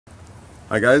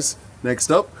Hi guys, next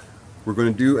up we're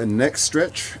going to do a neck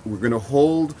stretch. We're going to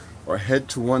hold our head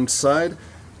to one side,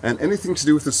 and anything to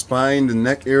do with the spine, the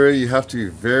neck area, you have to be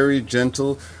very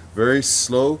gentle, very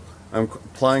slow. I'm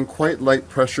applying quite light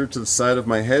pressure to the side of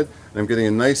my head, and I'm getting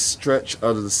a nice stretch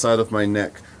out of the side of my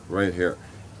neck right here.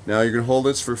 Now you're going to hold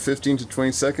this for 15 to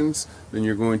 20 seconds, then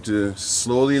you're going to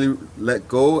slowly let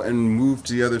go and move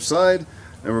to the other side,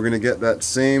 and we're going to get that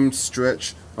same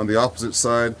stretch on the opposite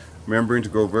side, remembering to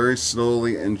go very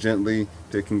slowly and gently,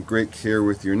 taking great care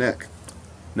with your neck.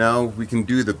 Now we can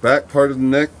do the back part of the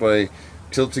neck by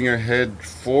tilting our head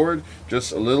forward,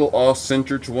 just a little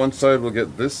off-center to one side, we'll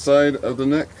get this side of the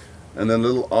neck, and then a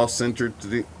little off-center to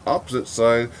the opposite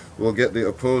side, we'll get the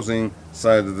opposing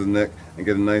side of the neck and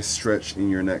get a nice stretch in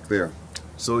your neck there.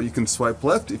 So you can swipe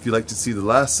left if you'd like to see the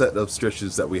last set of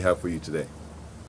stretches that we have for you today.